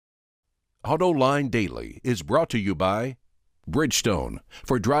AutoLine Daily is brought to you by Bridgestone.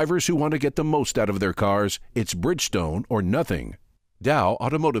 For drivers who want to get the most out of their cars, it's Bridgestone or nothing. Dow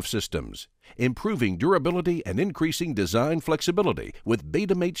Automotive Systems, improving durability and increasing design flexibility with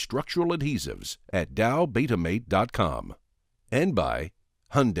Betamate structural adhesives at dowbetamate.com. And by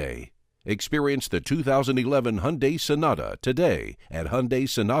Hyundai. Experience the 2011 Hyundai Sonata today at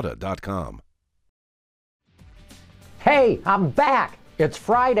HyundaiSonata.com. Hey, I'm back! It's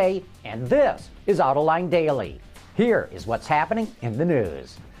Friday, and this is AutoLine Daily. Here is what's happening in the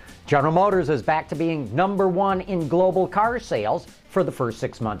news. General Motors is back to being #1 in global car sales for the first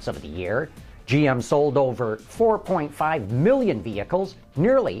 6 months of the year. GM sold over 4.5 million vehicles,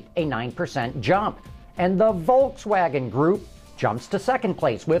 nearly a 9% jump. And the Volkswagen Group jumps to second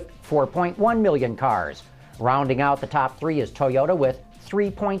place with 4.1 million cars. Rounding out the top three is Toyota with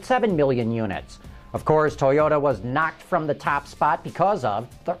 3.7 million units. Of course, Toyota was knocked from the top spot because of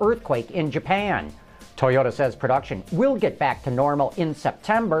the earthquake in Japan. Toyota says production will get back to normal in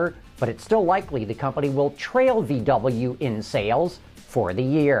September, but it's still likely the company will trail VW in sales for the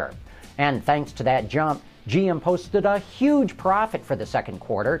year. And thanks to that jump, GM posted a huge profit for the second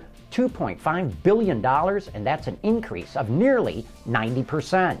quarter, $2.5 billion, and that's an increase of nearly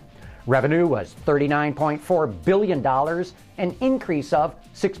 90%. Revenue was $39.4 billion, an increase of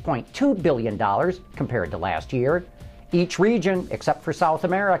 $6.2 billion compared to last year. Each region, except for South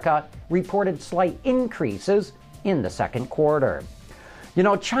America, reported slight increases in the second quarter. You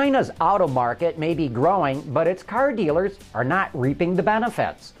know, China's auto market may be growing, but its car dealers are not reaping the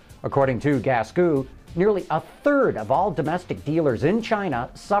benefits. According to Gasgoo, nearly a third of all domestic dealers in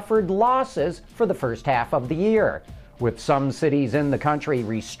China suffered losses for the first half of the year. With some cities in the country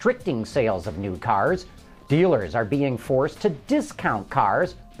restricting sales of new cars, dealers are being forced to discount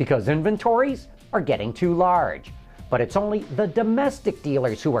cars because inventories are getting too large. But it's only the domestic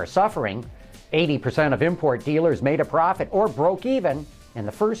dealers who are suffering. 80% of import dealers made a profit or broke even in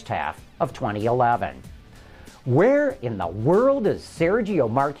the first half of 2011. Where in the world is Sergio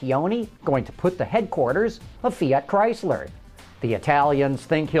Marchionne going to put the headquarters of Fiat Chrysler? The Italians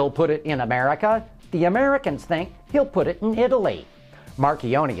think he'll put it in America. The Americans think he'll put it in Italy.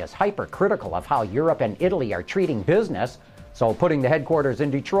 Marchionne is hypercritical of how Europe and Italy are treating business, so putting the headquarters in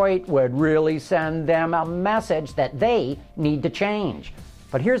Detroit would really send them a message that they need to change.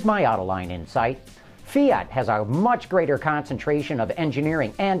 But here's my AutoLine insight. Fiat has a much greater concentration of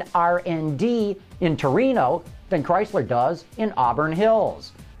engineering and R&D in Torino than Chrysler does in Auburn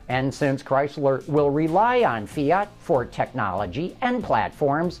Hills. And since Chrysler will rely on Fiat for technology and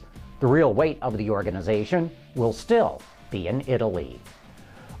platforms, the real weight of the organization will still be in Italy.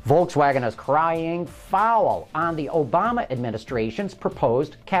 Volkswagen is crying foul on the Obama administration's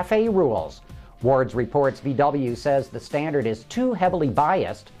proposed CAFE rules. Wards reports VW says the standard is too heavily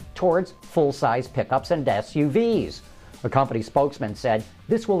biased towards full-size pickups and SUVs. A company spokesman said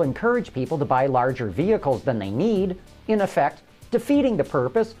this will encourage people to buy larger vehicles than they need, in effect defeating the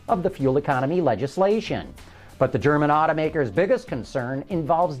purpose of the fuel economy legislation. But the German automaker's biggest concern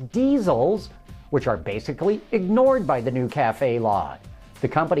involves diesels, which are basically ignored by the new CAFE law. The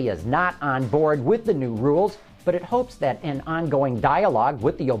company is not on board with the new rules, but it hopes that an ongoing dialogue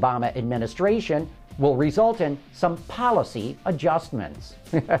with the Obama administration will result in some policy adjustments.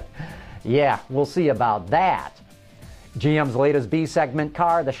 Yeah, we'll see about that. GM's latest B-segment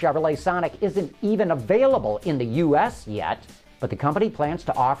car, the Chevrolet Sonic, isn't even available in the U.S. yet, but the company plans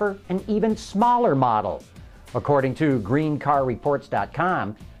to offer an even smaller model. According to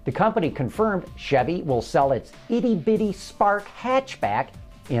GreenCarReports.com, the company confirmed Chevy will sell its itty-bitty Spark hatchback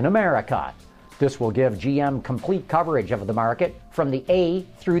in America. This will give GM complete coverage of the market from the A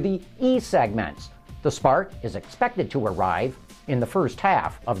through the E segments. The Spark is expected to arrive in the first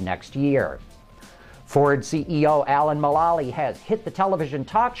half of next year. Ford CEO Alan Mulally has hit the television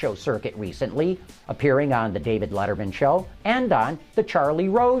talk show circuit recently, appearing on The David Letterman Show and on The Charlie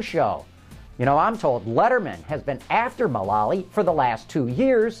Rose Show. You know, I'm told Letterman has been after Mulally for the last 2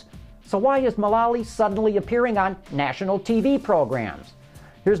 years, so why is Mulally suddenly appearing on national TV programs?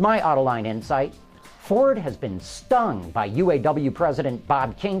 Here's my AutoLine insight. Ford has been stung by UAW President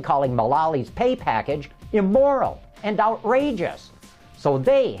Bob King calling Mullally's pay package immoral and outrageous. So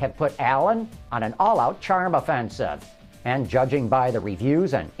they have put Alan on an all-out charm offensive. And judging by the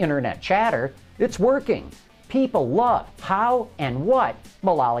reviews and internet chatter, it's working. People love how and what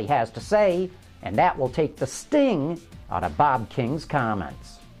Mulally has to say, and that will take the sting out of Bob King's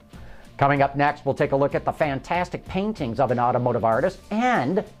comments. Coming up next, we'll take a look at the fantastic paintings of an automotive artist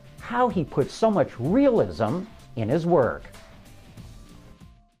and how he puts so much realism in his work.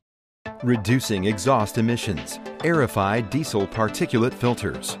 Reducing exhaust emissions, aerified diesel particulate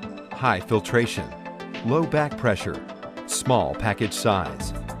filters, high filtration, low back pressure, small package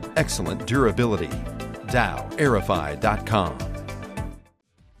size, excellent durability. DowAerify.com.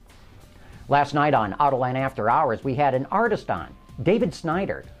 Last night on Autoline After Hours, we had an artist on, David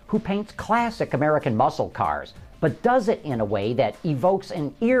Snyder, who paints classic American muscle cars, but does it in a way that evokes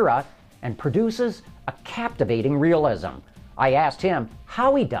an era and produces a captivating realism. I asked him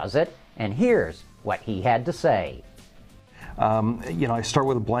how he does it, and here's what he had to say. I start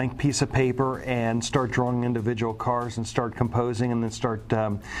with a blank piece of paper and start drawing individual cars and start composing, and then start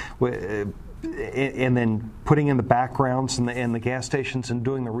and then putting in the backgrounds and the gas stations and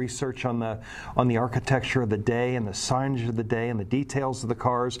doing the research on the architecture of the day and the signage of the day and the details of the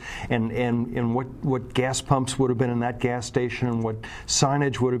cars and what gas pumps would have been in that gas station and what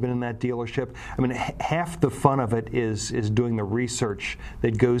signage would have been in that dealership. I mean, half the fun of it is doing the research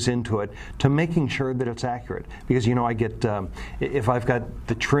that goes into it to making sure that it's accurate. Because I get if I've got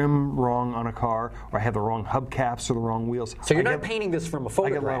the trim wrong on a car or I have the wrong hubcaps or the wrong wheels. So you're not painting this from a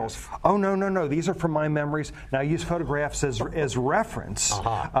photograph? Oh no. These are from my memories. Now, I use photographs as reference,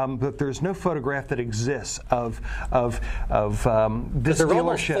 but there's no photograph that exists of this they're dealership.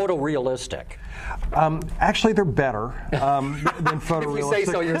 Almost photorealistic. Actually, they're better than photorealistic. If you say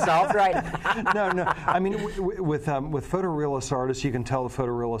so yourself, right? No. I mean, with photorealist artists, you can tell the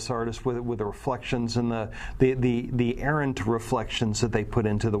photorealist artist with the reflections and the errant reflections that they put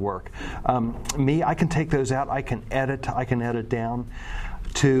into the work. Me, I can take those out. I can edit down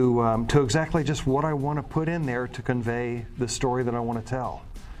to exactly just what I want to put in there to convey the story that I want to tell.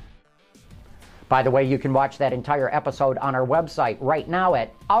 By the way, you can watch that entire episode on our website right now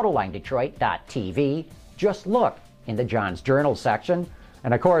at AutolineDetroit.tv. Just look in the John's Journal section.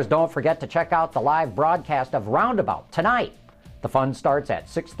 And of course, don't forget to check out the live broadcast of Roundabout tonight. The fun starts at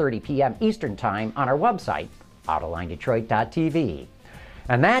 6:30 p.m. Eastern Time on our website, AutolineDetroit.tv.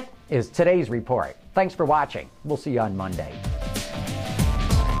 And that is today's report. Thanks for watching. We'll see you on Monday.